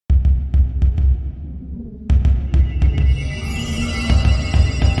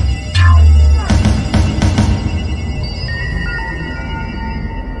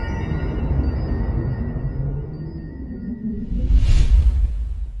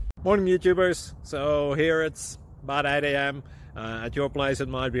Morning YouTubers. So here it's about 8 a.m. At your place it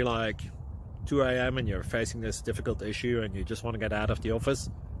might be like 2 a.m. and you're facing this difficult issue and you just want to get out of the office.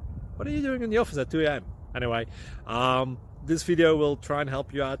 What are you doing in the office at 2 a.m.? Anyway, this video will try and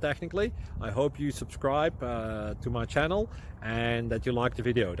help you out technically. I hope you subscribe to my channel and that you like the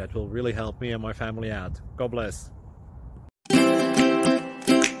video. That will really help me and my family out. God bless.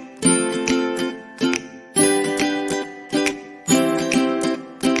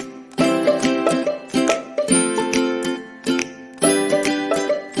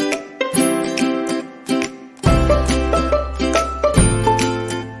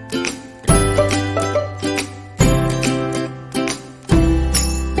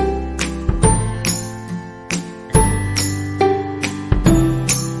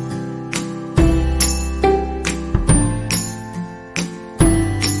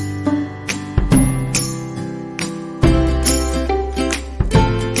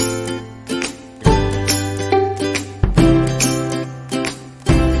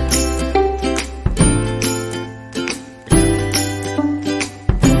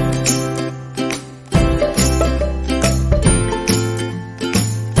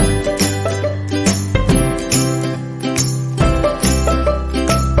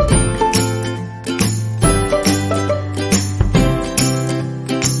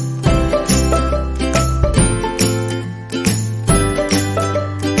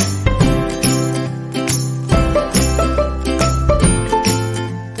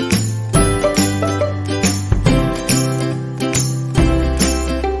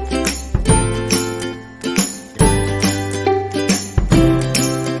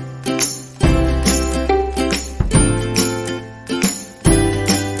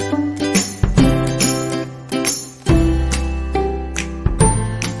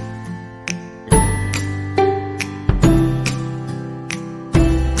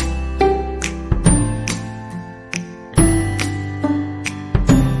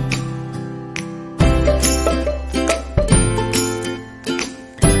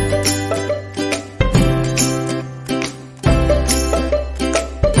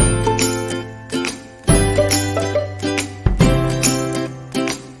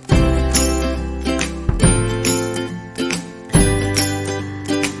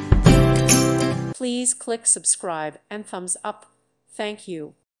 Please click subscribe and thumbs up. Thank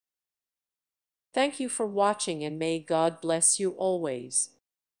you. Thank you for watching and may God bless you always.